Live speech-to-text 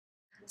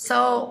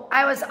So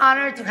I was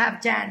honored to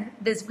have Jan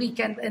this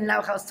weekend in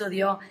Lau Jau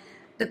Studio.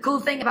 The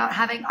cool thing about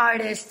having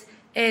artists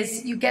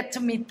is you get to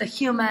meet the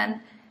human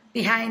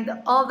behind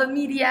all the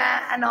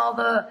media and all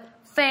the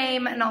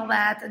fame and all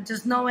that, and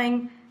just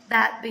knowing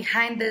that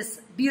behind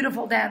this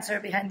beautiful dancer,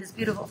 behind this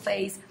beautiful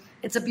face,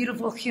 it's a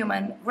beautiful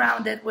human,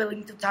 grounded,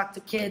 willing to talk to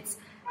kids.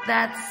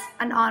 That's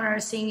an honor,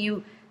 seeing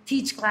you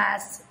teach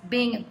class,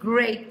 being a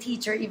great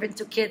teacher even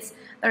to kids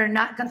that are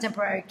not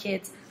contemporary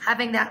kids,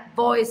 having that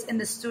voice in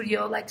the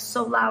studio like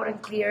so loud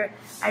and clear.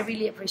 I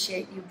really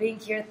appreciate you being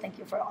here. Thank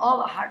you for all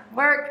the hard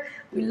work.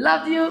 We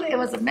loved you. It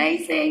was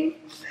amazing.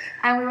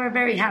 And we were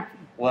very happy.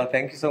 Well,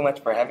 thank you so much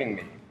for having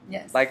me.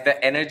 Yes. Like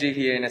the energy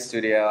here in the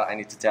studio, I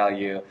need to tell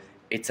you,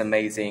 it's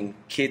amazing.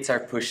 Kids are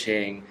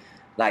pushing,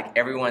 like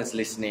everyone's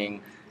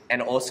listening.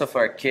 And also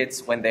for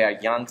kids, when they are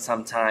young,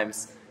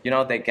 sometimes, you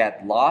know, they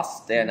get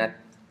lost. They're not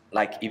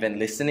like even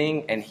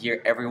listening, and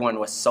here everyone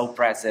was so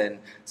present.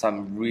 So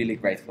I'm really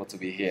grateful to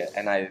be here.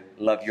 And I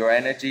love your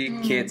energy,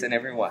 kids and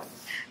everyone.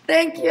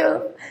 Thank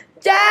you.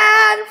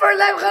 Jan for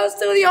Lau Jau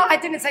Studio. I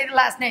didn't say the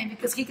last name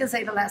because he can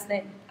say the last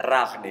name.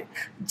 Ravnik.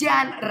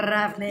 Jan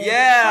Ravnik.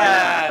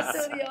 Yes. For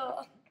Lau Jau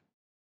Studio.